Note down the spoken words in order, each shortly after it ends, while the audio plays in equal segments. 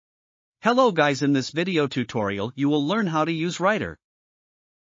Hello guys, in this video tutorial you will learn how to use Rytr.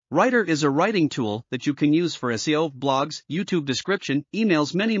 Rytr is a writing tool that you can use for SEO, blogs, YouTube description,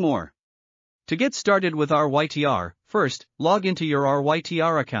 emails, many more. To get started with Rytr, first, log into your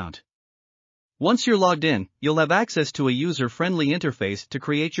Rytr account. Once you're logged in, you'll have access to a user-friendly interface to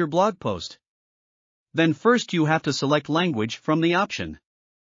create your blog post. Then first you have to select language from the option.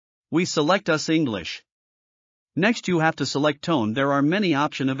 We select US English. Next you have to select tone. There are many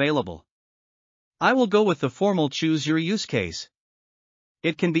options available. I will go with the formal. Choose your use case.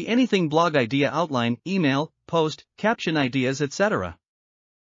 It can be anything: blog idea, outline, email, post, caption ideas, etc.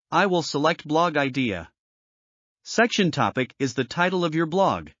 I will select blog idea. Section topic is the title of your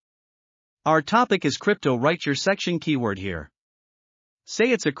blog. Our topic is crypto. Write your section keyword here.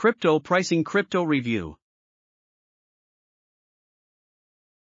 Say it's a crypto pricing, crypto review.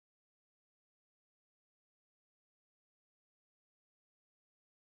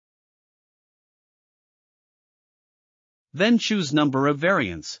 Then choose number of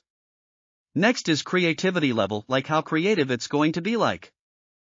variants. Next is creativity level, like how creative it's going to be like.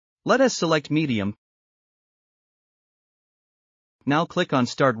 Let us select medium. Now click on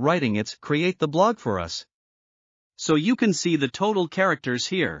start writing. It's create the blog for us. So you can see the total characters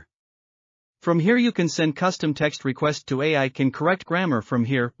here. From here you can send custom text request to AI, can correct grammar from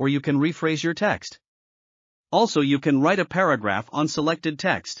here, or you can rephrase your text. Also you can write a paragraph on selected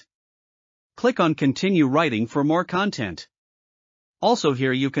text. Click on continue writing for more content. Also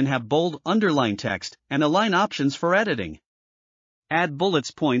here you can have bold, underline text, and align options for editing. Add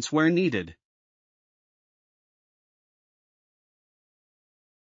bullets points where needed.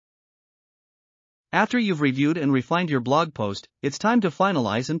 After you've reviewed and refined your blog post, it's time to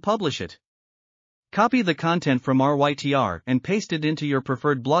finalize and publish it. Copy the content from Rytr and paste it into your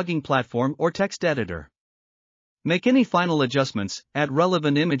preferred blogging platform or text editor. Make any final adjustments, add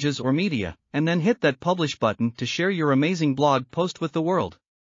relevant images or media, and then hit that publish button to share your amazing blog post with the world.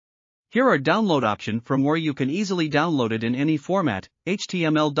 Here are download option from where you can easily download it in any format,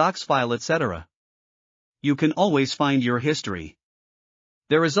 HTML, docs file, etc. You can always find your history.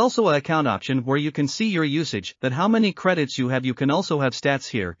 There is also an account option where you can see your usage, that how many credits you have. You can also have stats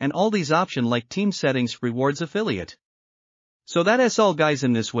here and all these options like team settings, rewards, affiliate. So that is all guys.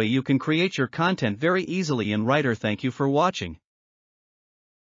 In this way you can create your content very easily in Rytr. Thank you for watching.